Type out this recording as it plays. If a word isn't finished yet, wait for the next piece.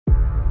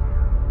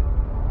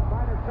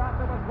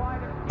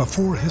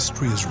Before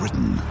history is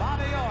written,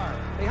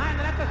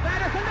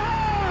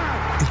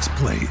 it's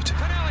played.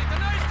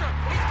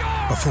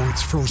 Before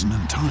it's frozen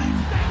in time,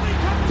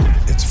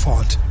 it's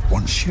fought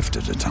one shift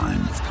at a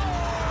time.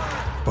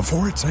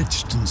 Before it's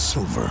etched in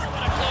silver,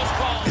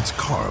 it's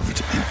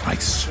carved in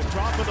ice.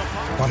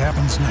 What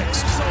happens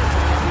next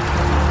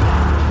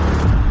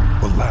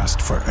will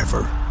last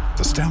forever.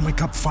 The Stanley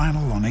Cup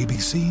Final on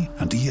ABC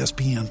and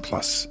ESPN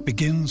Plus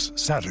begins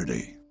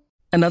Saturday.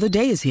 Another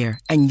day is here,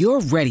 and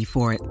you're ready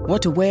for it.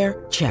 What to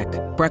wear? Check.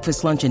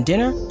 Breakfast, lunch, and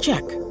dinner?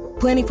 Check.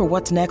 Planning for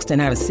what's next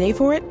and how to save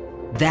for it?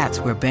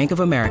 That's where Bank of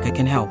America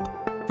can help.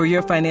 For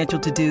your financial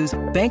to-dos,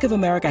 Bank of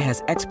America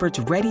has experts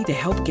ready to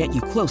help get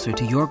you closer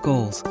to your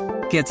goals.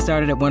 Get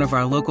started at one of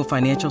our local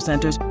financial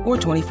centers or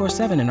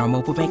 24/7 in our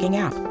mobile banking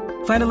app.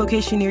 Find a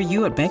location near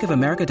you at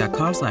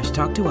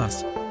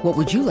bankofamerica.com/talktous. What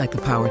would you like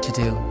the power to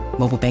do?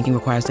 Mobile banking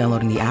requires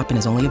downloading the app and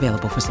is only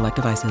available for select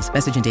devices.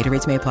 Message and data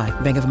rates may apply.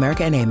 Bank of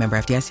America N.A., member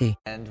FDIC.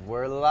 And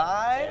we're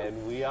live.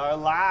 And we are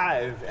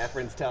live.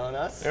 Efren's telling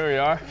us. There we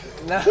are.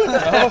 No,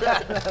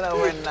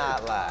 we're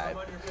not live.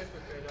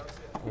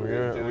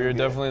 We're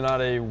definitely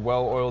not a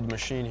well-oiled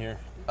machine here.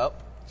 Oh.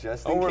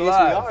 Just in we're case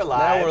live. we are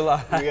live.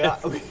 Now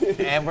we're live.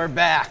 And we're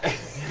back.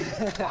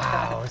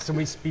 Wow, so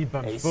many speed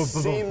bumps. A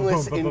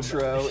seamless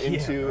intro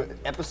into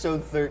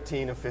episode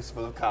 13 of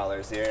Fistful of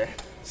Collars here.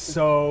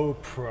 So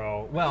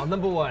pro. Well,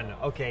 number one,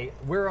 okay,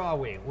 where are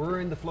we?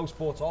 We're in the Flow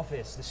Sports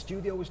office. The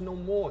studio is no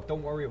more.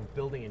 Don't worry, we're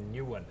building a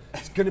new one.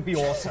 It's going to be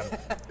awesome.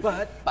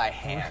 But By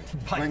hand.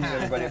 Brings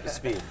everybody up to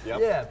speed.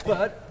 Yep. Yeah,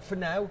 but for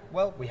now,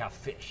 well, we have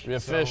fish. We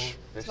have fish.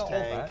 Fish not all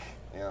tank. bad.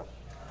 Yeah.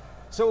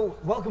 So,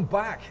 welcome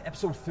back,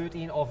 episode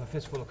 13 of A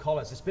Fistful of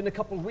Collars. It's been a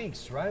couple of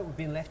weeks, right? We've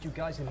been left you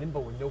guys in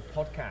limbo with no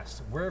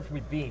podcast. Where have we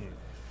been?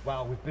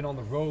 Well, we've been on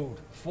the road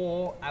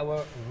for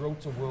our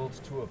Road to Worlds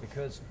tour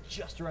because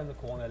just around the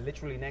corner,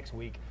 literally next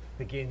week,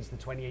 begins the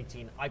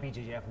 2018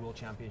 IBJJF World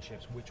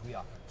Championships, which we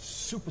are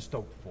super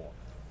stoked for.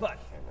 But,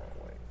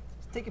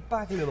 let's take it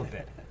back a little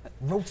bit.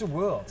 Road to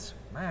Worlds.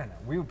 Man,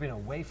 we've been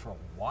away for a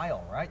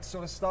while, right? So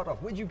let's start off.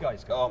 Where'd you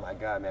guys go? Oh my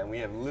God, man. We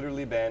have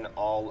literally been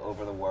all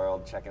over the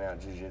world checking out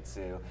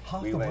jiu-jitsu.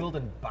 Half the world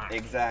and back.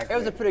 Exactly. It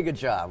was a pretty good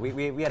job. We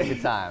had a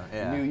good time.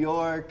 Yeah. New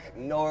York,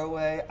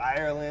 Norway,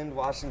 Ireland,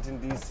 Washington,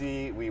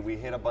 D.C. We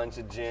hit a bunch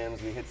of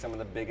gyms. We hit some of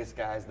the biggest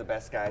guys, the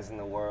best guys in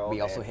the world. We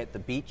also hit the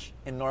beach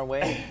in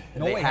Norway.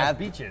 Norway has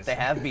beaches. They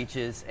have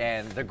beaches,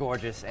 and they're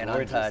gorgeous and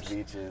Gorgeous untouched.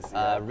 beaches,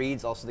 yeah.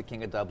 Reed's also the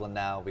king of Dublin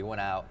now. We went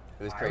out.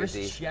 It was Irish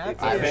crazy. champion.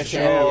 It's Irish official.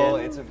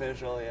 champion. It's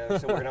official, yeah.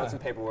 So we're working on some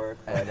paperwork.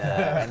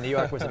 And New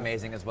York was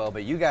amazing as well.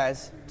 But you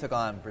guys took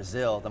on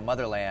Brazil, the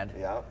motherland.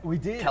 Yeah. We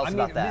did. Tell us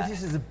about that.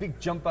 This is a big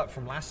jump up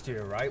from last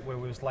year, right? Where it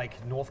was like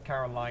North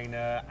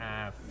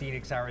Carolina,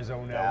 Phoenix,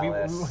 Arizona.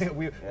 Dallas.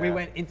 We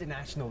went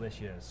international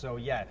this year. So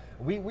yeah,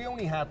 we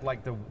only had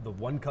like the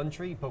one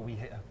country, but we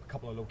hit a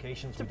couple of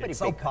locations. It's a we pretty did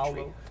Sao big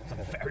country. Paulo. It's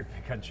a very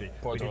big country.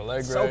 Porto We did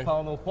Alegre. Sao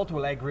Paulo, Porto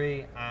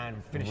Alegre,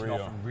 and finishing Rio.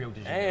 off in Rio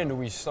de Janeiro. And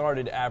we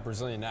started at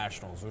Brazilian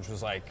Nationals, which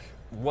was like,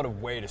 what a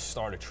way to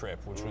start a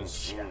trip, which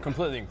was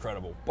completely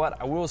incredible. But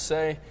I will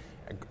say,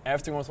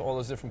 after going to all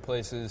those different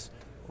places,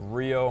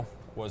 Rio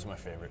was my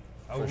favorite.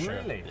 Oh, for sure.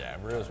 really? Yeah,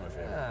 Rio's my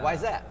favorite. Why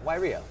is that? Why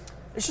Rio?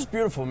 It's just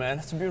beautiful, man.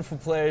 It's a beautiful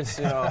place.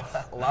 You know,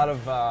 a lot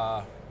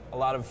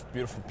of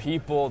beautiful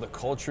people. The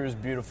culture is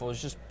beautiful.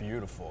 It's just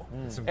beautiful.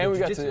 Some And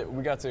good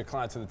we got to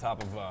climb to the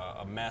top of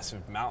a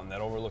massive mountain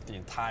that overlooked the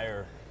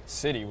entire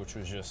city, which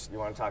was just. You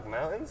want to talk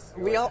mountains?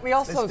 We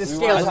also This-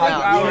 scaled I it think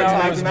down. our Our were mountain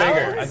talking was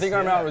mountains? bigger. I think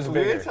our mountain was We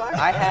were bigger. talking-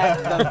 I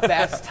had the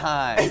best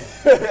time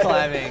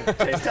climbing.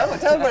 Tell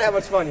everybody how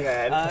much fun you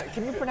had.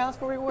 Can you pronounce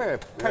where we were?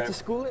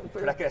 Prekestolen?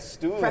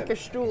 Prekestolen.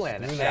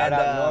 Prekestolen. Shout And,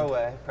 out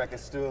Norway,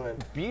 Prekestolen.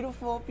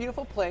 Beautiful,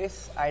 beautiful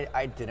place.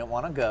 I didn't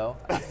want to go.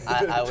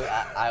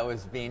 I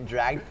was being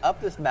dragged up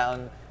this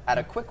mountain at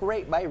a quick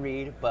rate by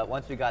Reed, but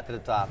once we got to the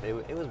top, it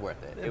was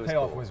worth it. It The was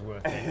payoff cool. was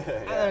worth it.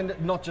 And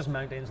not just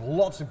mountains,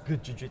 lots of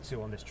good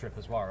jiu-jitsu on this trip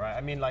as well, right? I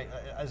mean, like,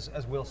 as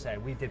Will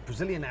said, we did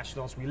Brazilian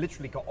Nationals. We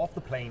literally got off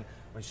the plane,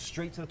 went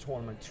straight to the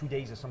tournament, 2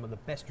 days of some of the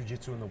best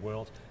jiu-jitsu in the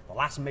world. The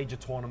last major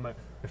tournament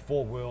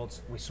before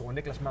Worlds, we saw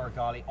Nicholas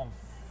Marigali on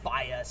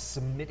fire,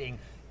 submitting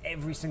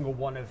every single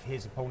one of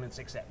his opponents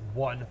except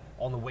one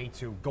on the way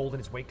to gold in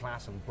his weight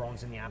class and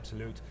bronze in the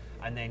absolute.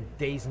 And then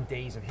days and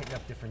days of hitting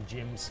up different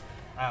gyms.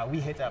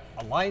 We hit up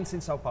Alliance in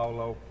Sao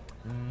Paulo,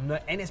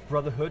 NS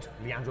Brotherhood,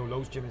 Leandro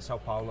Lowe's gym in Sao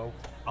Paulo,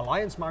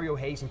 Alliance Mario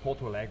Hayes in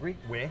Porto Alegre,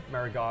 where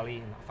Marigali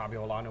and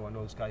Fabio Olano and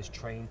those guys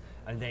train,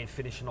 and then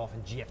finishing off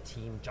in GF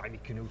Team, Jaime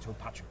Canuto,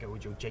 Patrick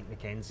Gojo, Jake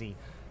McKenzie.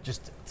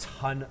 Just a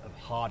ton of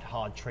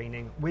hard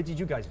training. Where did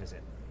you guys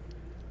visit?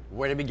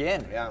 Where to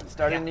begin? Yeah.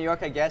 Started Yeah. in New York,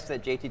 I guess,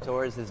 at JT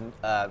Torres'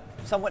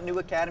 somewhat new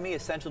academy,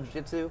 Essential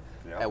Jiu-Jitsu,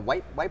 Yeah. at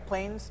White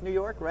Plains, New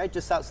York, right?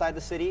 Just outside the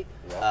city.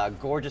 Yeah.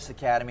 Gorgeous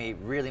academy,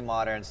 really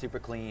modern, super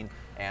clean,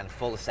 and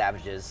full of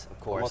savages,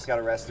 of course. Almost got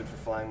arrested for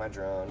flying my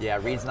drone. Yeah,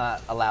 Reed's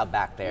not allowed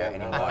back there Yeah,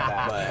 anymore. not like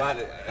that.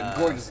 but, But a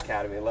gorgeous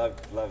academy.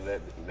 Loved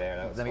it there.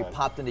 That was then fun. we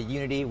popped into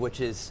Unity,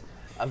 which is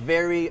a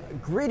very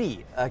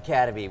gritty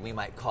academy, we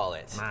might call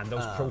it. Man,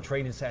 those pro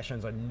training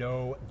sessions are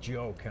no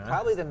joke, huh?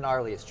 Probably the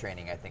gnarliest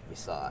training I think we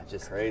saw.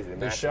 Just Crazy.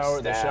 They shower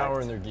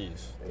in their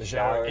gis. They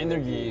shower in their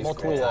gis,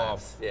 multiple cool times.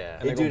 off. Yeah.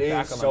 And they Dude, go it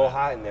back was on the so mat.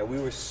 hot in there. We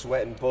were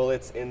sweating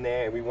bullets in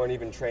there, and we weren't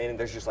even training.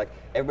 There's just like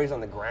everybody's on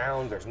the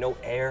ground. There's no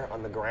air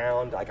on the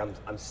ground. Like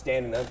I'm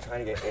standing up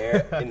trying to get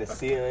air in the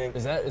ceiling.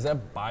 Is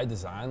that by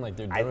design? Like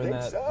they're I doing think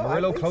that? so.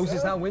 Murillo I think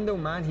closes so. that window,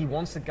 man. He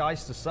wants the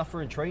guys to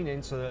suffer in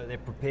training so that they're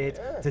prepared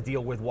to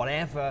deal with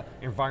whatever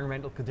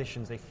environmental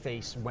conditions they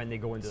face when they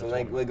go into So the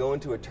like tournament. we go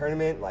into a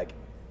tournament, like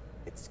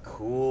it's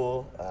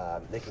cool.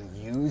 They can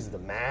use the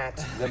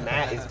mat. The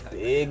mat is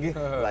big.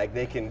 Like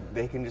they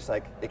can just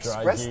like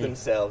express gi.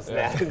 themselves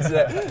now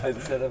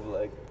instead of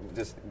like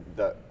just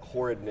the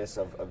horridness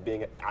of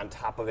being on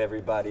top of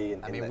everybody.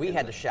 And, I mean, we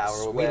had to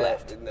shower when we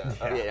left.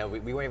 No. We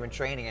weren't even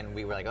training, and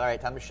we were like, all right,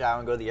 time to shower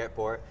and go to the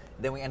airport.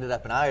 Then we ended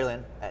up in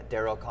Ireland at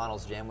Darrell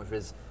O'Connell's gym, which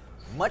was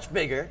much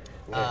bigger,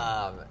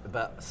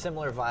 but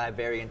similar vibe,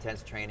 very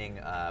intense training.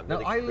 Now,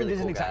 Really, Ireland really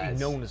isn't cool exactly guys.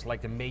 known as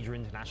like the major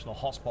international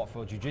hotspot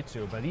for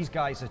jiu-jitsu, but these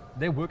guys,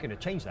 they're working to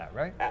change that,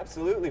 right?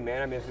 Absolutely,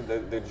 man. I mean,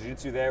 the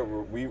jiu-jitsu there,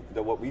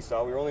 what we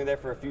saw, we were only there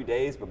for a few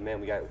days, but man,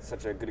 we got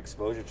such a good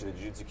exposure to the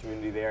jiu-jitsu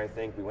community there. I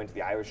think we went to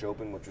the Irish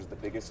Open, which was the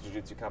biggest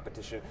jiu-jitsu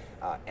competition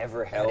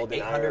ever held in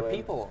 800 Ireland.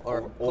 people,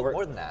 or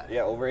more than that.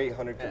 Yeah, over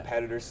 800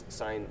 competitors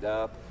signed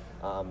up.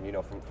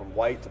 From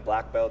white to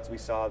black belts we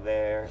saw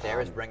there.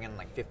 There is bringing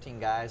like 15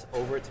 guys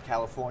over to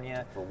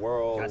California for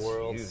Worlds. That's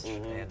Worlds, huge.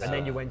 and, And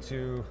then you went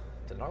to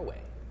to Norway.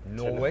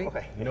 Norway.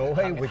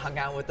 Norway. with Hung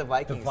out with the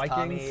Vikings, Vikings.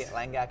 Tommy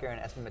Langacker and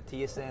Espen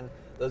Mathiasen.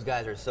 Those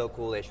guys are so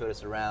cool. They showed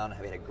us around,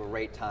 having a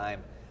great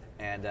time.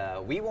 And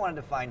we wanted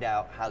to find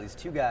out how these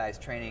two guys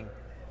training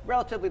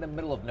relatively in the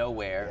middle of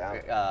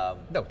nowhere.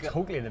 No,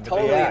 totally in the middle.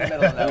 Totally Yeah. in the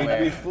middle of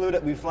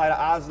nowhere. We fly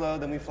to Oslo,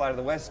 then we fly to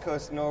the west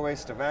coast of Norway,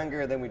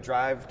 Stavanger, then we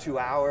drive 2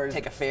 hours.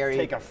 Take a ferry.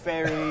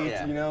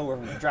 Yeah. We're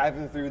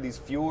driving through these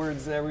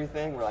fjords and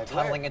everything. We're like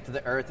Tunneling into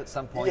the earth at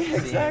some point. Yeah,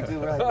 exactly.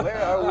 We're like, where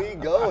are we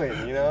going?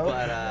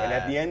 But, and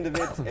at the end of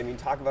it, I mean,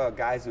 talk about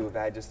guys who have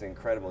had just an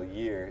incredible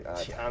year.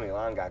 Tommy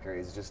Langacker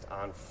is just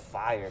on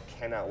fire.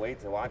 Cannot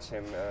wait to watch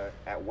him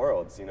at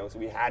Worlds. So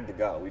we had to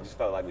go. We just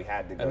felt like we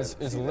had to go. And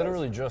it's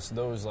literally just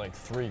those like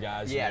three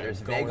guys. Yeah, in there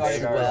there's going Vagar as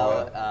through it.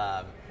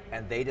 well,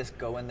 and they just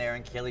go in there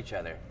and kill each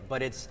other.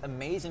 But it's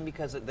amazing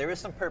because there is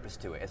some purpose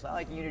to it. It's not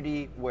like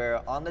Unity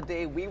where on the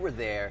day we were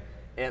there,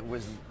 it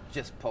was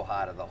just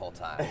pohada the whole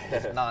time,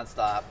 just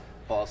nonstop,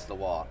 balls to the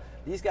wall.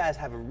 These guys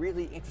have a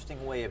really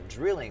interesting way of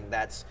drilling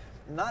that's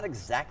not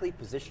exactly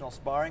positional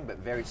sparring, but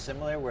very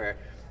similar, where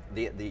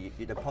the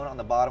opponent on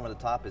the bottom or the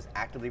top is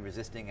actively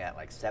resisting at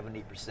like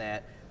 70%.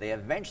 They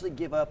eventually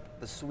give up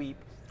the sweep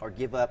or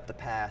give up the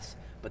pass,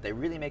 but they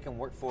really make them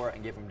work for it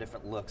and give them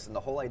different looks. And the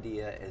whole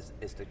idea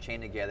is to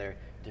chain together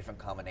different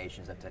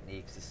combinations of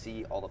techniques to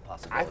see all the I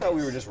possibilities. thought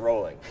we were just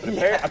rolling.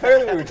 But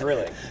apparently we were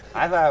drilling.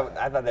 I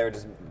thought they were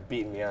just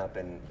beating me up,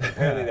 and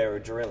apparently they were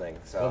drilling.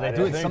 So Well, they're I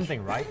doing think-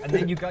 something right. And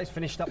then you guys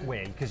finished up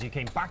where? Because you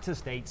came back to the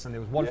States, and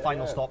there was one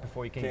final stop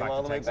before you came back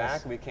all to the way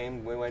Texas.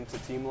 back. We went to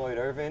Team Lloyd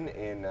Irvin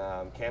in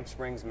Camp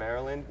Springs,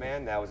 Maryland.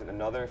 Man, that was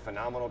another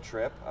phenomenal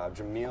trip.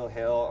 Jameel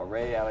Hill,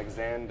 Ray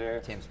Alexander,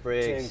 Tim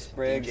Spriggs,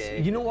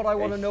 DJ. You know what I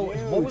want to know? Is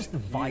what was the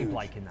vibe huge-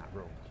 like in that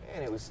room?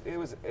 Man, it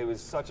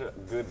was such a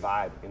good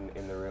vibe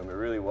in the room. It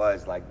really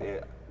was. Like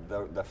the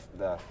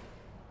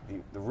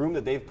room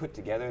that they've put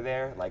together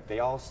there, like they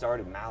all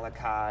started,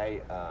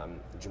 Malachi,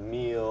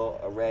 Jameel,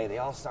 Ray, they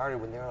all started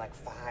when they were like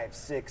 5,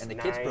 6, And the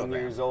 9 kids program.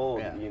 years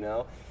old,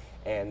 Yeah.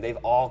 And they've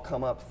all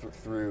come up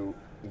through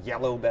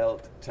yellow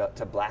belt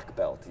to black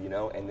belt,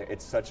 and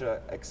it's such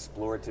a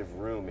explorative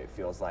room, it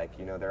feels like.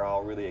 They're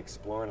all really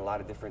exploring a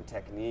lot of different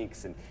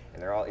techniques, and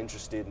they're all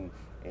interested in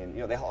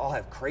they all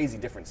have crazy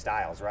different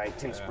styles, right?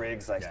 Tim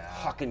Spriggs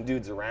hucking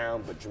dudes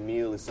around, but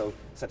Jameel is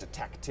such a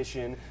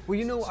tactician. Well,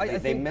 So I they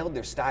think meld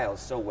their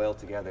styles so well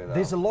together, though.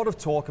 there's a lot of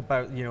talk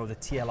about the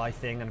TLI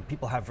thing, and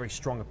people have very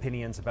strong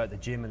opinions about the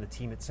gym and the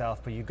team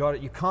itself. But you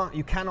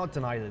cannot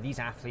deny that these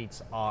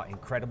athletes are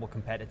incredible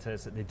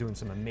competitors. That they're doing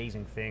some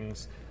amazing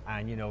things,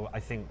 and I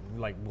think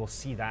like we'll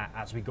see that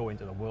as we go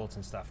into the Worlds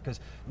and stuff. Because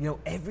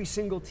every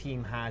single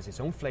team has its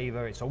own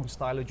flavor, its own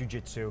style of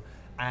jiu-jitsu.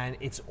 And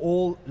it's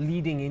all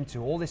leading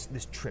into all this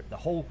trip. The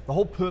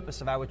whole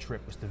purpose of our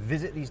trip was to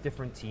visit these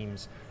different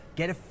teams,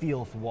 get a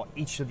feel for what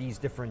each of these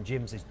different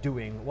gyms is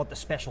doing, what the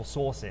special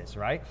sauce is,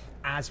 right?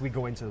 As we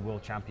go into the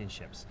World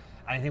Championships.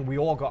 And I think we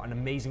all got an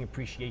amazing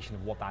appreciation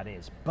of what that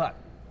is. But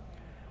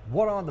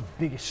what are the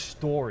biggest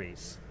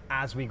stories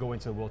as we go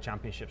into the World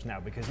Championships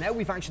now? Because now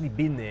we've actually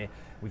been there,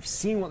 we've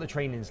seen what the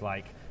training's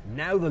like.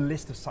 Now the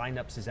list of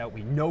sign-ups is out,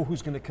 we know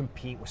who's going to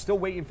compete. We're still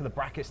waiting for the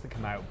brackets to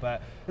come out,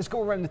 but let's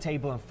go around the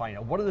table and find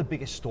out what are the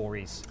biggest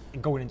stories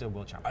going into the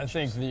World Championships. I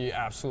think the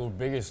absolute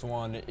biggest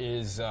one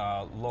is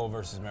Lowe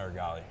versus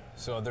Marigali.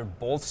 So they're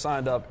both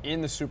signed up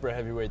in the super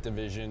heavyweight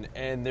division,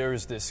 and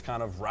there's this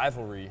kind of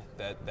rivalry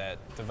that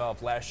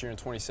developed last year in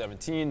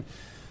 2017.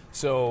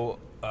 So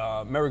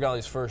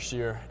Marigali's first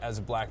year as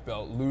a black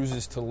belt,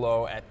 loses to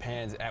Lowe at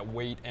Pans at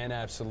weight and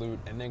absolute,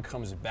 and then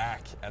comes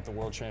back at the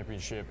World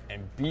Championship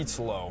and beats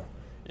Lowe.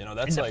 You know,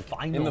 that's in like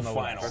final, in the no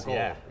final.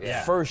 less.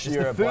 Yeah. First It's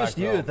year the at black first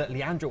year belt. that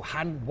Leandro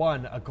hadn't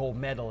won a gold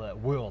medal at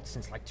Worlds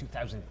since like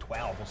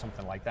 2012 or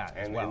something like that.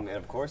 And, as well. and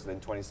of course, in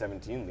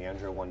 2017,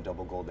 Leandro won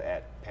double gold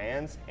at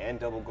Pans and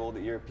double gold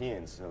at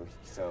Europeans.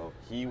 So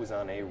he was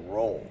on a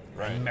roll.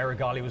 Right. And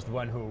Marigali was the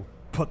one who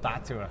put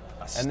that to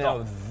a stop. And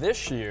now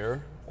this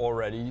year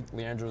already,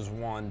 Leandro's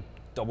won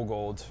double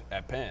gold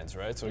at Pans,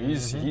 right? So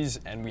he's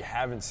and we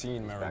haven't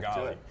seen back to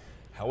Marigali. it.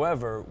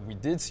 However, we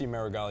did see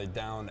Marigali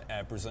down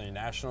at Brazilian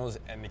Nationals,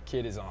 and the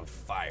kid is on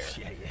fire.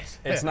 Yeah, he is.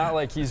 It's not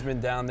like he's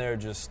been down there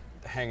just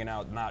hanging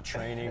out, not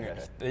training.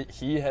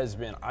 He has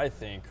been, I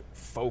think,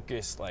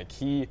 focused. Like,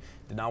 he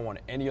did not want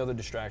any other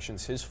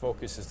distractions. His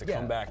focus is to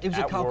come back. It was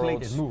a at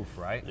calculated Worlds. move,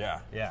 right?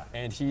 Yeah.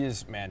 And he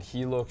is, man,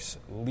 he looks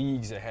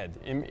leagues ahead.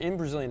 In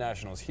Brazilian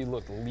Nationals, he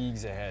looked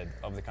leagues ahead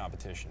of the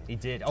competition. He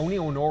did. Only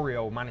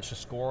Honorio managed to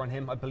score on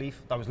him, I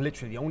believe. That was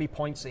literally the only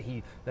points that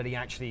he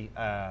actually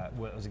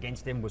was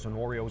against him was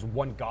Honorio's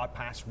one guard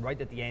pass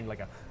right at the end, like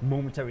a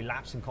momentary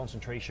lapse in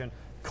concentration,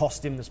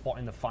 cost him the spot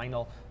in the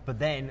final. But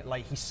then,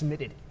 like, he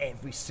submitted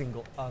every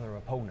single other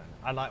opponent.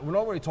 And like, we're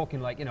not really talking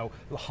like, you know,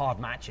 hard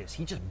matches.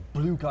 He just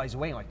blew guys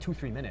away in like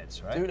 2-3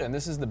 minutes, right? Dude, and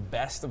this is the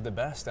best of the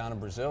best down in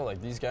Brazil.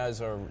 Like, these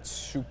guys are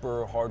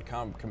super hard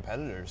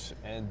competitors,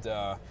 and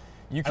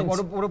you can.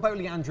 And what about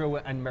Leandro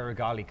and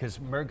Marigali? Because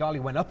Marigali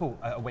went up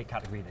a weight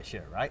category this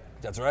year, right?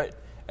 That's right.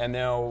 And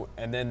now,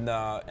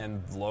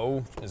 and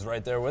Lowe is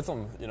right there with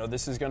him. You know,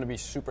 this is going to be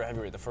super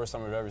heavyweight. The first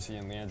time we've ever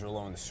seen Leandro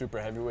Lowe in the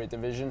super heavyweight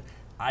division.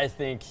 I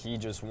think he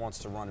just wants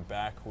to run it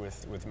back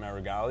with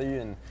Marigali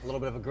and A little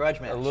bit of a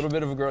grudge match. a little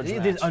bit of a grudge He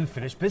match. did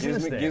unfinished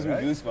business Gives me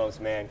right? goosebumps,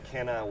 man.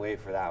 Cannot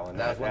wait for that one.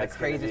 That was one of That's the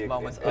gonna craziest be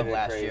moments gonna of be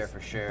last crazy. year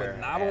for sure. But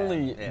not Yeah.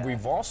 only, Yeah.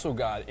 we've also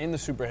got in the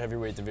super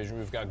heavyweight division,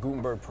 we've got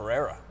Gutenberg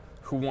Pereira,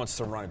 who wants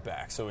to run it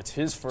back. So it's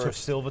his Took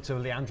first. silver to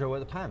Leandro at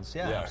the Pans.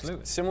 Yeah, Yeah,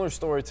 absolutely. similar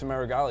story to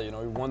Marigali. You know,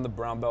 he won the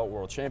brown belt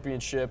world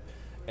championship,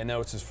 and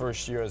now it's his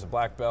first year as a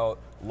black belt.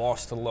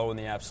 Lost to Lowe in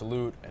the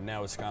absolute, and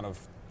now it's kind of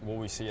what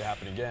we see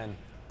happen again.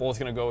 Both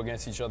going to go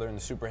against each other in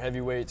the super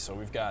heavyweight. So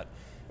we've got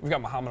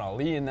Muhammad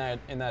Ali in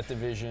that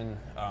division.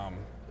 A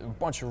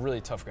bunch of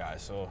really tough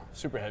guys. So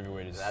super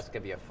heavyweight is. That's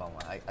going to be a fun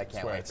one. I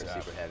can't where wait it's for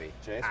at. super heavy.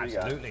 Jace, what you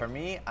got? Absolutely. For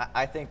me,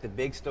 I think the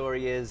big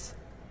story is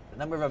the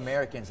number of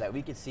Americans that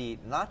we could see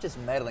not just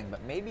medaling,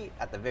 but maybe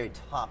at the very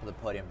top of the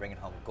podium bringing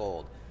home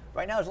gold.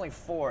 Right now, there's only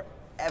 4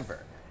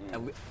 ever.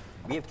 And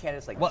we have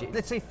candidates like Well,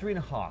 let's say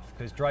 3.5,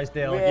 because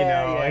Drysdale,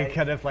 Yeah, yeah.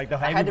 kind of like the.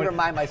 I had to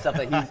remind myself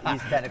that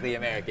he's technically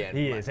American.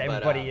 He is. But,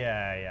 Everybody,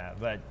 yeah.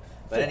 But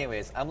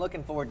anyways, I'm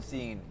looking forward to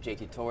seeing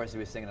JT Torres, who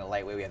is singing the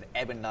lightweight. We have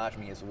Eben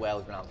Najmi as well,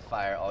 who's been on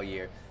fire all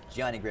year.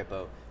 Gianni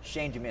Grippo,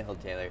 Shane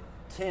Jamil-Taylor,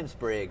 Tim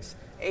Spriggs,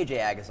 AJ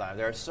Agazarm.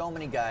 There are so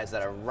many guys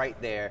that are right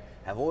there,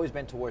 have always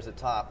been towards the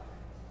top,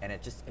 and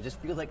it just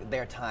feels like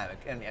their time.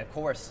 And of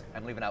course,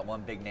 I'm leaving out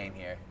one big name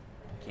here.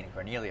 Keenan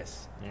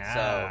Cornelius.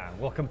 Yeah,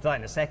 we'll come to that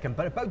in a second.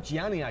 But about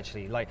Gianni,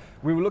 actually, like,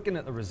 we were looking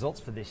at the results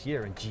for this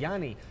year, and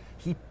Gianni,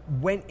 he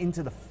went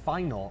into the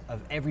final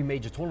of every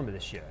major tournament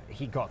this year.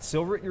 He got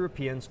silver at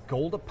Europeans,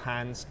 gold at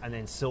Pans, and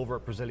then silver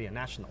at Brazilian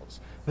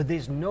Nationals. But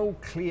there's no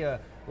clear,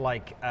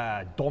 like,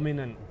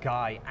 dominant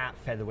guy at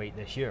featherweight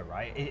this year,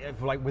 right?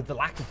 Like, with the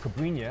lack of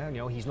Cabrinha, you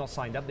know, he's not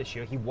signed up this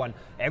year. He won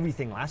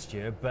everything last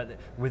year, but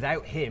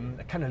without him,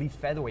 it kind of leaves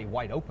featherweight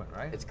wide open,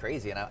 right? It's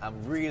crazy, and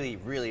I'm really,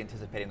 really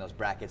anticipating those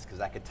brackets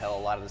because I could tell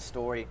a lot of the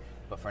story.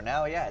 But for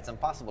now, yeah, it's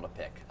impossible to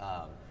pick.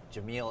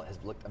 Jamil has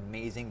looked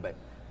amazing, but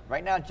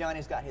right now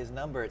Johnny's got his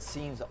number. It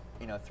seems,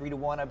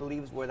 3-1, I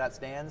believe, is where that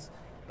stands.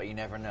 But you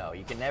never know.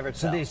 You can never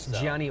So tell. there's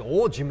Gianni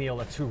or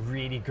Jamil are 2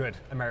 really good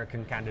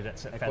American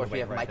candidates at Of course, we featherweight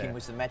have right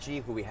Mikey there.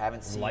 Musumeci, who we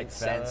haven't seen Light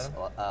since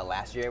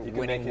last year, He can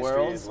winning make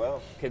history worlds. as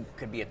well.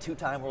 Could be a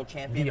 2-time world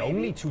champion. The maybe.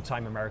 only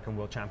 2-time American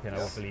world champion,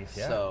 I believe.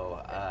 Yeah.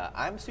 So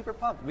I'm super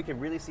pumped. We could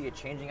really see a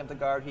changing of the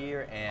guard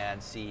here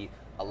and see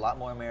a lot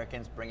more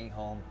Americans bringing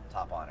home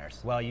top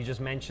honors. Well, you just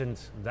mentioned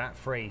that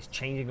phrase,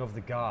 changing of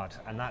the guard,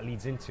 and that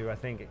leads into, I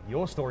think,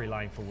 your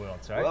storyline for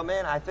Worlds, right? Well,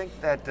 man, I think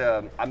that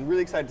I'm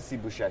really excited to see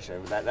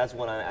Buchecha. That's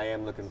one I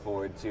am looking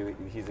forward to.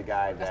 He's a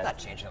guy That's that. not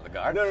changing of the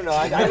guard. No.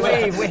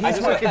 Wait,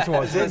 he's working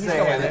towards it. He's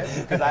going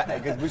there.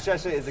 Because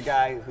Buchecha is a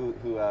guy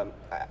who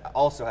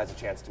also has a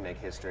chance to make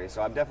history.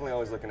 So I'm definitely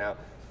always looking out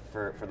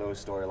for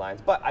those storylines.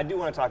 But I do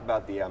want to talk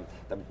about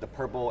the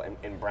purple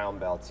and brown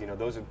belts.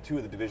 Those are 2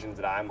 of the divisions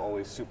that I'm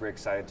always super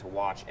excited to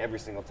watch every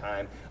single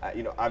time.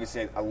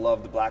 Obviously I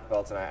love the black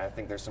belts, and I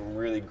think there's some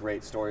really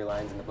great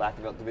storylines in the black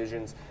belt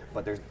divisions,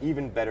 but there's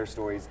even better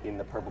stories in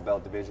the purple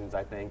belt divisions,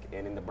 I think,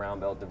 and in the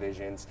brown belt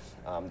divisions.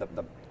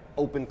 The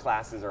open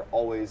classes are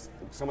always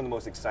some of the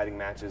most exciting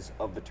matches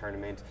of the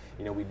tournament.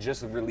 We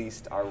just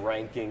released our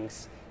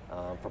rankings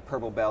for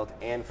purple belt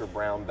and for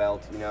brown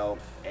belt,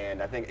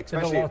 and I think There's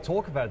especially a lot of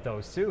talk about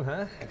those too,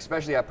 huh?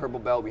 especially at purple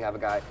belt, we have a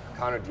guy,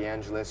 Connor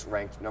DeAngelis,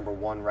 ranked number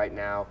 1 right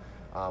now.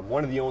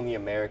 One of the only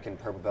American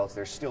purple belts.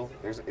 It's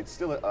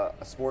still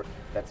a sport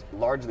that's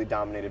largely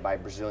dominated by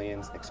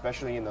Brazilians,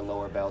 especially in the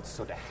lower belts.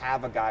 So to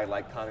have a guy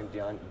like Conor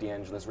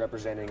DeAngelis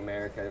representing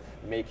America,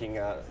 making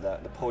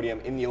the podium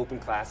in the open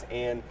class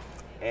and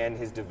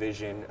his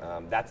division,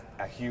 that's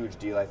a huge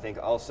deal, I think.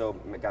 Also,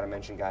 got to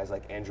mention guys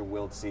like Andrew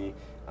Wiltse,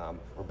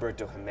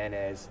 Roberto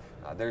Jimenez.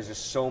 There's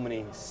just so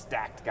many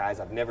stacked guys.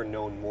 I've never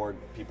known more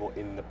people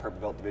in the purple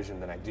belt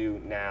division than I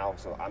do now.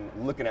 So I'm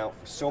looking out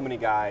for so many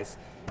guys,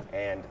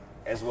 and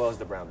as well as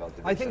the brown belt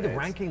division. I think the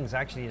rankings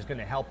actually is going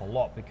to help a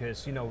lot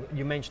because,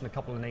 you mentioned a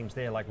couple of names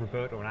there like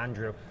Roberto and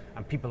Andrew,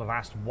 and people have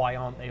asked why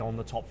aren't they on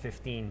the top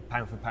 15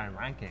 pound for pound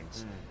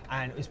rankings?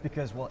 And it's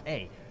because,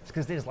 it's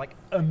because there's like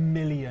a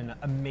million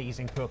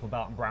amazing purple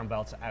belt and brown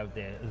belts out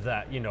there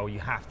that, you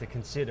have to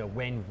consider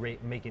when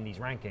making these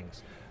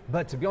rankings.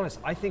 But to be honest,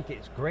 I think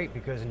it's great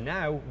because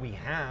now we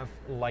have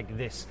like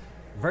this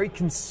very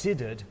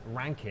considered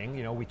ranking.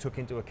 We took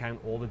into account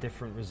all the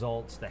different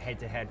results, the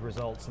head-to-head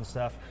results and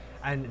stuff,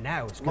 and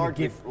now it's going to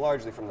give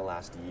largely from the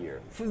last year.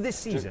 For this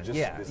season,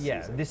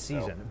 this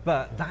season.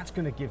 But that's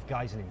going to give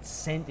guys an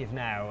incentive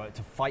now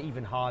to fight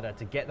even harder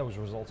to get those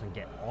results and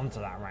get onto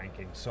that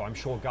ranking. So I'm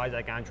sure guys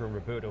like Andrew and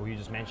Roberto, who you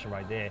just mentioned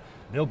right there,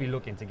 they'll be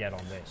looking to get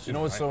on this. You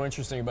know what's so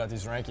interesting about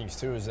these rankings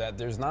too is that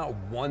there's not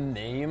one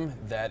name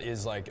that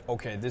is like,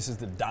 okay, this is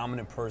the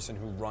dominant person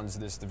who runs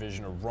this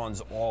division or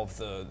runs all of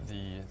the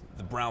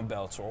brown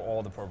belts or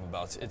all the purple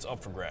belts. It's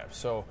up for grabs.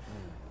 So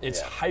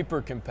it's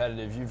hyper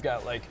competitive. You've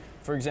got, like,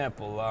 for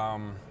example,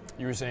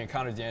 you were saying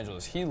Conor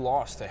DeAngelis. He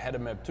lost to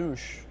Hedem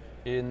Meptush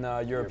in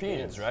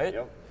Europeans, right?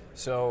 Yep.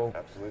 So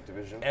absolute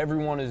division.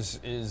 Everyone is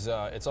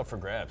it's up for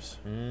grabs.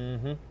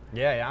 Mm-hmm.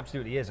 Yeah, it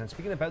absolutely is. And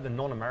speaking about the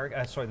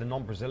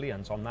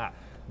non-Brazilians on that,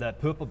 the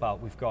purple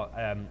belt, we've got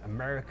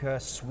America,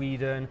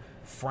 Sweden,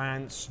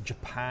 France,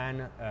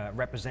 Japan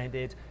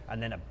represented,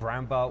 and then at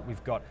brown belt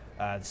we've got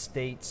the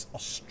States,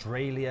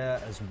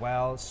 Australia as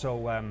well.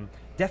 So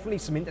definitely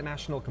some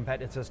international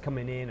competitors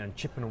coming in and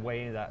chipping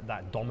away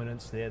that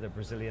dominance there, the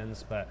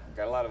Brazilians. But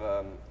got a lot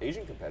of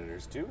Asian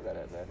competitors too that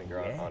I think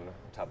are on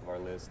top of our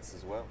lists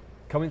as well.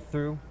 Coming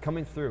through.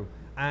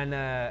 And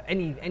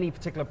any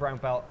particular brown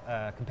belt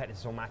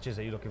competitors or matches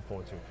are you looking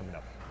forward to coming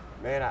up?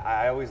 Man,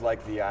 I always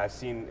like I've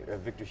seen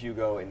Victor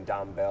Hugo and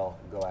Dom Bell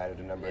go at it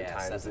a number of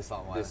times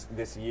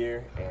this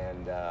year,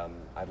 and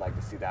I'd like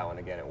to see that one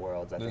again at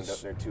Worlds. I think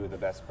they're two of the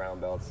best brown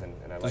belts, and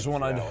I like to see that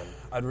one.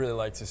 I'd really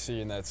like to see,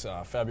 and that's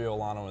Fabio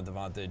Olano and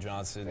Devontae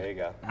Johnson. There you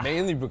go.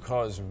 Mainly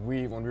because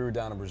when we were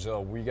down in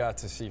Brazil, we got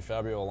to see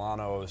Fabio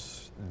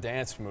Olano's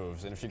dance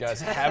moves, and if you guys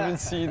haven't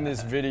seen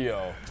this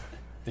video,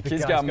 the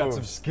kid's got moves.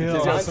 Some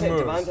skills.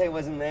 Devontae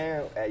wasn't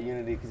there at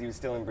Unity because he was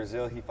still in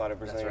Brazil. He fought at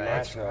Brazilian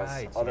Nationals.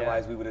 Right.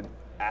 Otherwise, we would have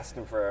asked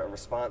him for a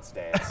response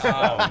dance.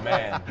 Oh,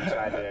 man.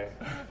 Tried to.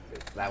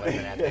 That would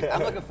have been epic.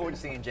 I'm looking forward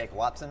to seeing Jake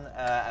Watson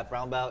at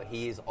brown belt.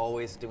 He's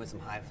always doing some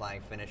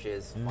high-flying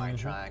finishes, flying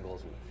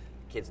triangles.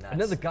 Kid's nuts.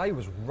 Another guy who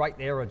was right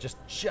there,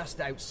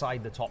 just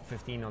outside the top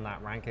 15 on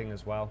that ranking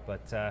as well.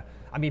 But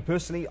I mean,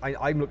 personally,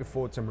 I'm looking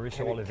forward to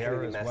Mauricio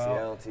Oliveira as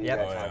well.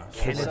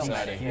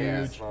 Kennedy's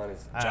huge.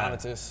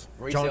 Jonatas.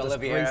 Mauricio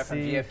Oliveira from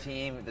GF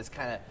Team. This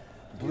kind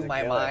of blew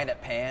my mind at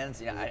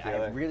Pans.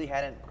 I really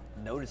hadn't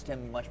noticed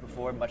him much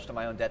before, much to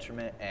my own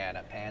detriment. And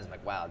at Pans, I'm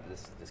like, wow,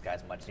 this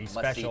guy's must-see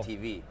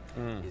TV.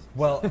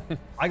 Well,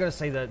 I got to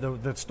say that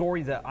the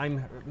story that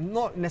I'm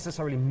not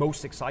necessarily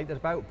most excited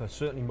about, but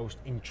certainly most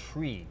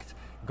intrigued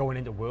going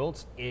into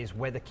Worlds is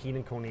whether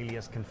Keenan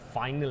Cornelius can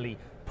finally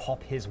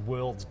pop his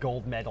World's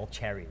gold medal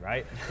cherry,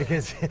 right?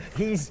 Because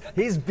he's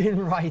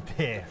been right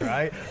there,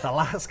 right? The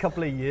last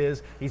couple of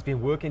years, he's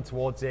been working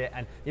towards it.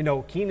 And,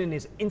 Keenan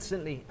is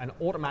instantly and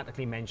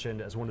automatically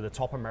mentioned as one of the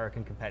top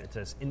American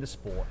competitors in the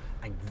sport,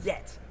 and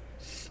yet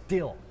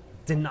still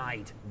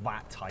denied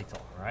that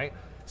title, right?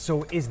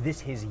 So is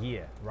this his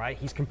year, right?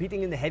 He's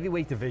competing in the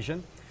heavyweight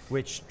division,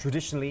 which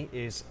traditionally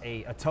is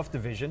a tough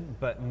division,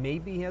 but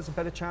maybe he has a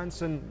better chance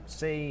than,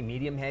 say,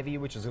 medium heavy,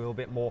 which is a little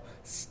bit more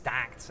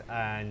stacked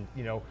and,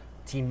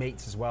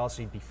 teammates as well,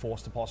 so he'd be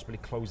forced to possibly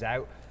close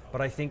out.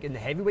 But I think in the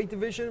heavyweight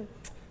division,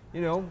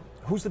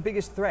 who's the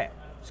biggest threat?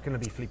 It's going to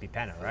be Felipe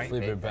Pena, right?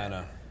 Felipe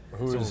Pena,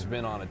 who's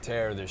been on a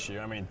tear this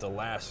year. I mean,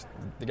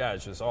 the guy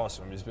is just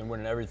awesome. He's been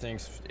winning everything,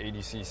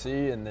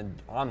 ADCC, and then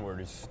onward.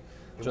 He's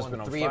just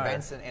been on 3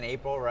 events in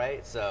April,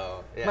 right?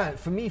 So, yeah. Man,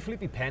 for me,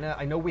 Felipe Pena,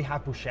 I know we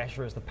have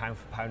Buchecha as the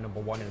pound-for-pound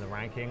 #1 in the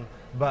ranking,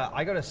 but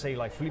I gotta say,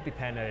 Felipe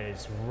Pena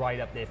is right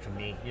up there for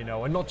me,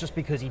 and not just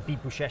because he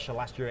beat Buchecha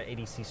last year at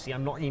ADCC.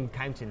 I'm not even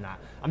counting that.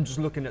 I'm just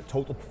looking at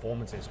total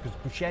performances, because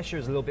Buchecha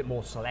is a little bit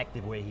more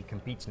selective where he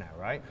competes now,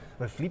 right?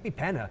 But Felipe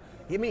Pena,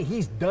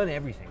 he's done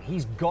everything.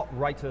 He's got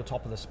right to the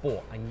top of the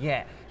sport, and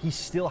yet he's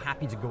still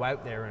happy to go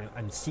out there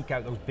and seek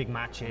out those big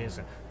matches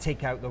and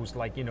take out those,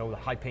 the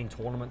high-paying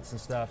tournaments and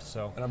stuff.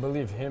 So. And I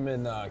believe him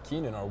and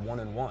Keenan are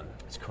 1-1.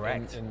 That's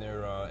correct. In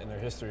their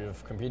history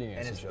of competing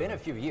against each other. And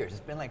it's been a few years.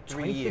 It's been like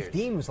 3 years.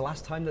 2015 was the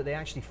last time that they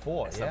actually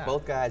fought. So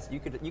both guys, you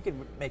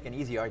could make an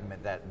easy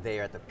argument that they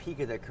are at the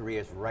peak of their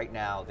careers right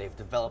now. They've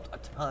developed a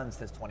ton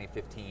since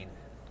 2015,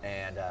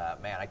 and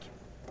man,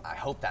 I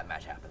hope that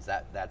match happens.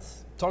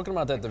 That's talking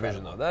about that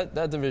division though.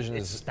 That division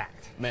It's is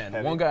stacked. Man,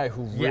 Heavy. one guy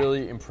who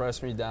really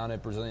impressed me down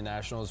at Brazilian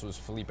Nationals was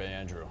Felipe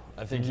Andrew.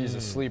 I think he's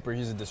a sleeper.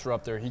 He's a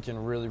disruptor. He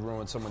can really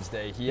ruin someone's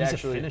day. He's a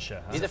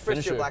finisher. Huh? He's a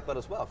first-year black belt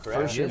as well,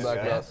 correct? First-year black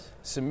belt. Yes.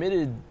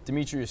 Submitted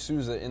Demetrius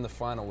Souza in the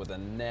final with a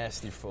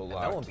nasty full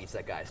lock. No one beats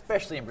that guy,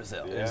 especially in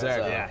Brazil.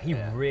 Exactly. Yeah, he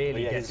really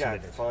But yeah, gets he's got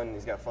submitted. fun.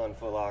 He's got fun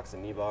foot locks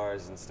and knee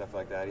bars and stuff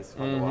like that. He's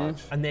fun to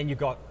watch. And then you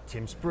got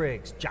Tim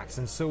Spriggs,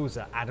 Jackson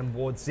Souza, Adam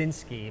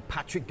Wardzinski,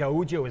 Patrick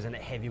Gaudio is in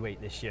at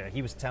heavyweight this year.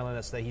 He was telling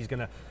us that he's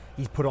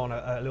put on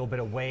a little bit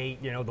of weight.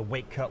 You know, the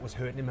weight cut was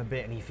hurting him a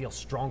bit, and he feels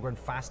stronger and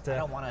faster. I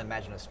don't want to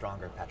imagine a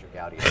stronger Patrick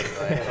Gaudio.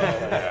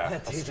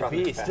 He's a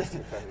beast.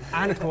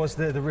 And of course,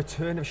 the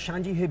return of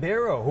Shanji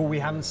Ribeiro, who we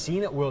haven't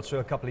seen at Worlds for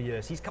a couple of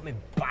years. He's coming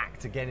back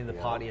to get in the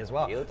party as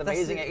well. He looked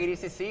amazing at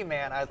ADCC,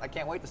 man. I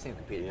can't wait to see him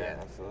compete again.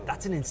 Absolutely.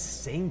 That's an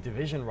insane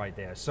division right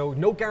there. So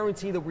no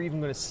guarantee that we're even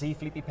going to see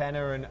Felipe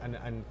Pena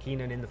and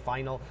Keenan in the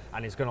final,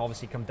 and it's going to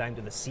obviously come down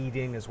to the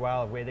seeding as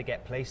well, where they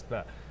get placed.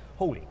 But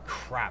holy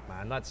crap,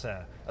 man, that's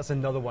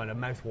another one, a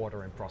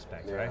mouth-watering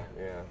prospect, right?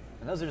 Yeah.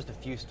 And those are just a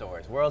few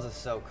stories. Worlds is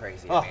so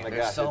crazy. Oh, I mean, my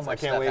there's gosh, so I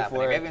much can't stuff wait for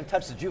happening. it. We haven't even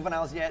touched the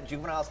juveniles yet.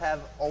 Juveniles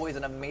have always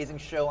an amazing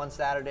show on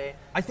Saturday.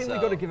 I think So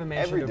we've got to give a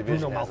mention every to Bruno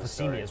division has a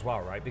Malfacini story. as well,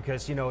 right?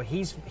 Because, you know,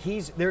 he's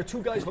there are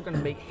two guys looking to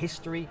make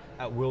history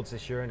at Worlds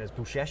this year, and as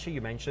Buchecha,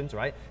 you mentioned,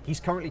 right? He's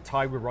currently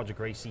tied with Roger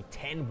Gracie,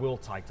 10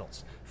 world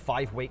titles,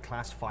 5 weight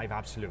class, 5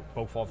 absolute.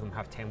 Both of them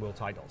have 10 world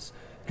titles.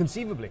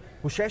 Conceivably,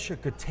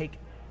 Buchecha could take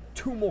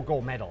 2 more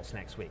gold medals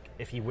next week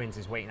if he wins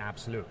his weight in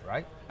absolute,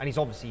 right? And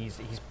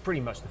he's pretty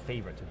much the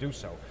favorite to do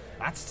so.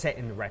 That's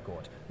setting the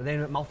record. But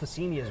then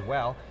Malfacini as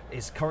well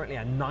is currently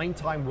a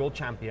 9-time world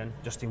champion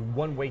just in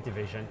one weight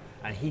division,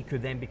 and he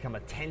could then become a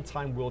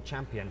 10-time world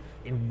champion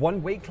in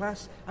one weight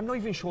class. I'm not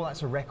even sure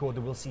that's a record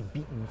that we'll see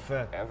beaten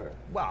for Ever.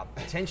 Well,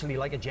 potentially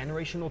like a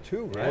generation or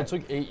two, right? Well, it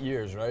took 8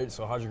 years, right?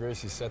 So Roger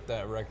Gracie set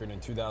that record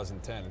in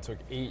 2010. It took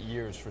 8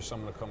 years for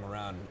someone to come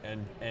around.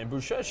 And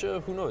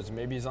Buchecha, who knows?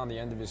 Maybe he's on the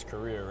end of his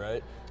career,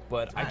 right?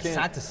 But I It's can't.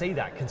 sad to say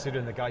that,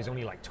 considering the guy's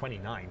only like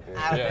 29.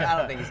 I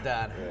don't think he's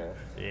done.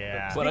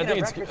 Yeah. But I Speaking think of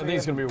it's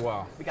records, going to be a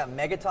while. We got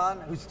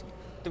Megaton, who's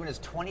doing his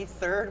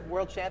 23rd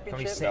world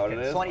championship. 22nd. Is that what it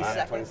is?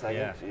 22nd. 22nd?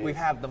 Yeah. Jeez. We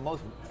have the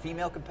most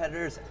female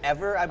competitors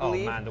ever, I Oh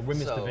believe. man, the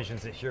women's So,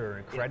 divisions this year are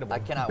incredible. I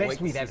cannot Best wait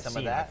to we've see ever some seen,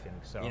 of that. I think,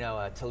 so. You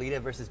know,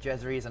 Toledo versus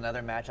Jezreel is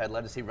another match I'd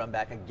love to see run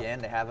back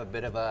again. They have a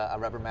bit of a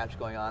rubber match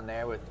going on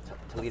there with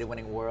Toledo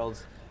winning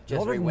Worlds, a lot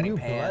Jezreel of winning new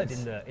blood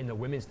Pans. in the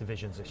women's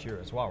divisions this year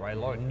as well, right? A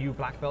lot of new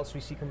black belts we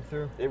see come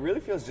through. It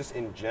really feels just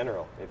in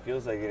general. It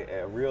feels like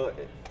a real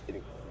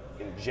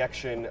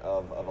injection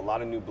of a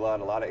lot of new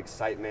blood, a lot of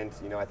excitement.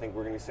 You know, I think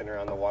we're going to be sitting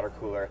around the water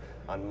cooler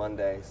on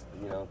Mondays,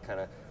 you know, kind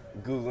of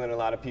Googling a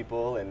lot of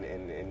people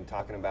and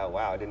talking about,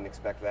 wow, I didn't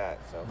expect that.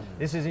 So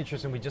This is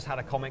interesting. We just had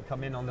a comment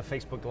come in on the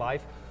Facebook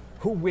Live.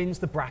 Who wins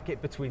the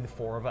bracket between the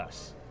 4 of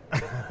us?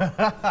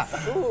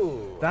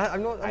 Ooh. That, I'm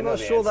I know not the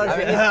sure answer.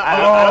 that's.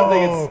 I don't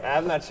think it's.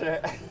 I'm not sure.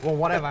 Well,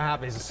 whatever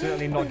happens, it's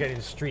certainly not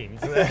getting streamed.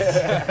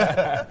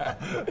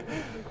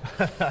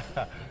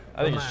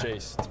 I think it's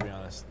Chase, to be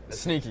honest.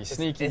 Sneaky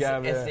guy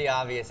over It's there. the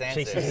obvious answer.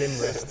 Chase's limb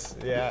wrists.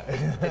 Yeah.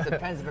 It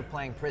depends if we're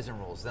playing prison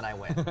rules, then I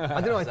win.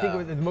 I don't know. I So-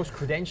 think the most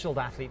credentialed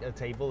athlete at the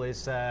table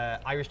is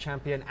Irish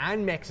champion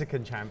and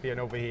Mexican champion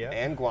over here.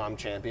 And Guam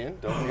champion.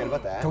 Don't forget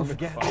about that. Don't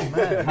forget, oh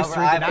man, However, Mr.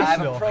 I have a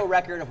International. pro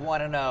record of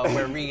 1-0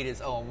 where Reed is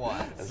 0-1.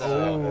 That's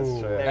So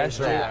true. there's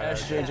that.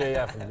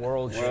 SJJF,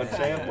 world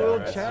champion.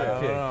 World That's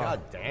champion. right.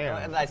 God damn.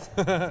 And nice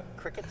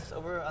crickets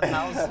over on the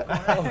house.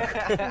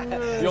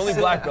 The only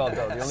black belt,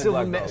 though. The only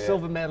black belt.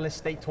 Silver medalist,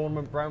 state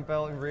tournament, brown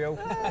belt in Rio.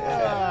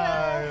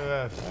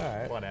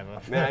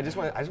 Whatever. Man, I just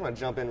want to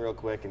jump in real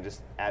quick and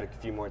just add a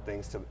few more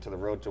things to the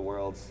Road to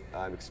Worlds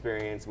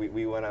experience.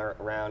 We went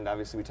around.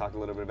 Obviously, we talked a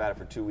little bit about it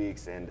for 2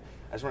 weeks, and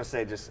I just want to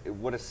say just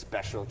what a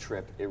special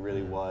trip it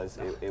really was.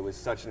 It was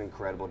such an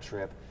incredible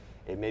trip.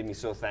 It made me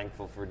so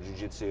thankful for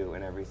jiu-jitsu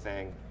and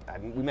everything.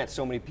 We met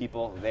so many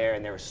people there,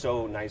 and they were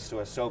so nice to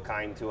us, so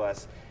kind to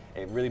us.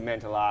 It really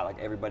meant a lot, like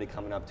everybody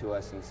coming up to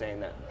us and saying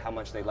that how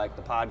much they like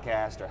the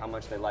podcast or how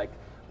much they like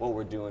what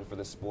we're doing for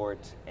the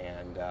sport.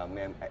 And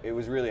man, it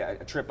was really a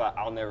trip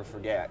I'll never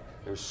forget.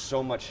 There was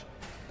so much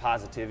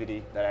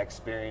positivity that I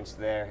experienced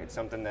there. It's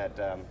something that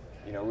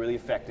really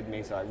affected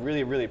me. So I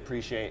really, really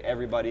appreciate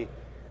everybody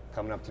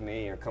coming up to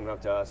me or coming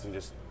up to us and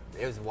just.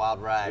 It was a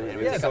wild ride. It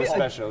It was was so so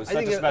special. It was I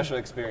such think a special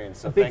experience.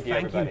 So A big thank you,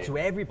 thank everybody. you to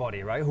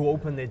everybody, right, who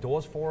opened their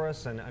doors for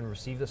us and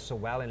received us so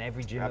well in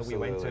every gym that we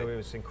went to. Absolutely. It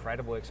was an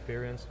incredible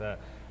experience. But,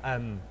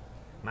 man,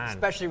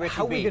 Especially Richie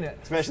how are we B. gonna?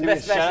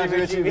 Especially shout out to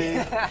Richie B.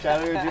 Shout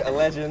out to Richie, a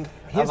legend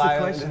Here's of the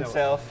Ireland question, though.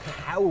 himself.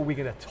 How are we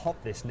gonna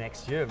top this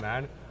next year,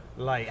 man?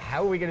 Like,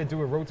 how are we gonna do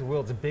a Road to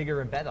Worlds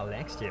bigger and better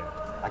next year?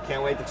 I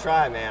can't wait to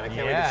try, man. I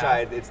can't wait Yeah. to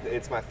try.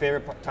 It's my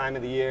favorite time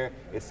of the year.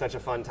 It's such a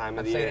fun time of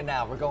I'm the saying year. it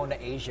now. We're going to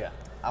Asia.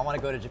 I want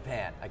to go to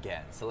Japan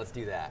again, so let's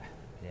do that.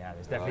 Yeah,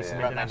 there's definitely yeah. some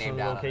Write my name international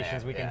down on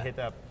locations there, we can yeah. hit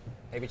up.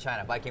 Maybe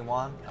China. Viking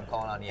Wong, I'm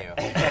calling on you.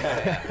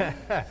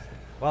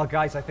 Well,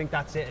 guys, I think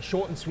that's it. A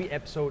short and sweet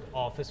episode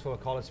of Fistful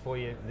of Collars for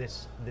you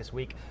this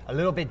week. A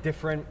little bit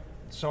different.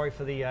 Sorry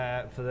for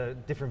the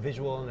different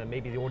visual and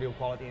maybe the audio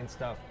quality and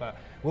stuff, but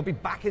we'll be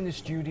back in the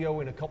studio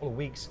in a couple of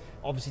weeks.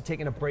 Obviously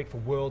taking a break for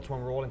Worlds when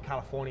we're all in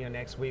California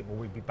next week, but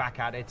we'll be back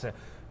at it to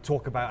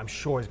talk about, I'm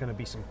sure there's going to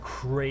be some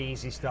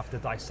crazy stuff to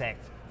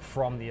dissect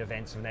from the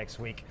events of next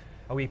week.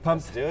 Are we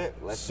pumped? Let's do it.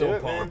 Let's So do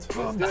it, man. pumped.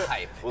 Let's do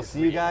it. We'll see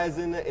you guys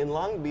in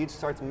Long Beach.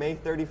 Starts May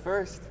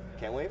 31st.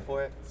 Can't wait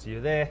for it. See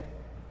you there.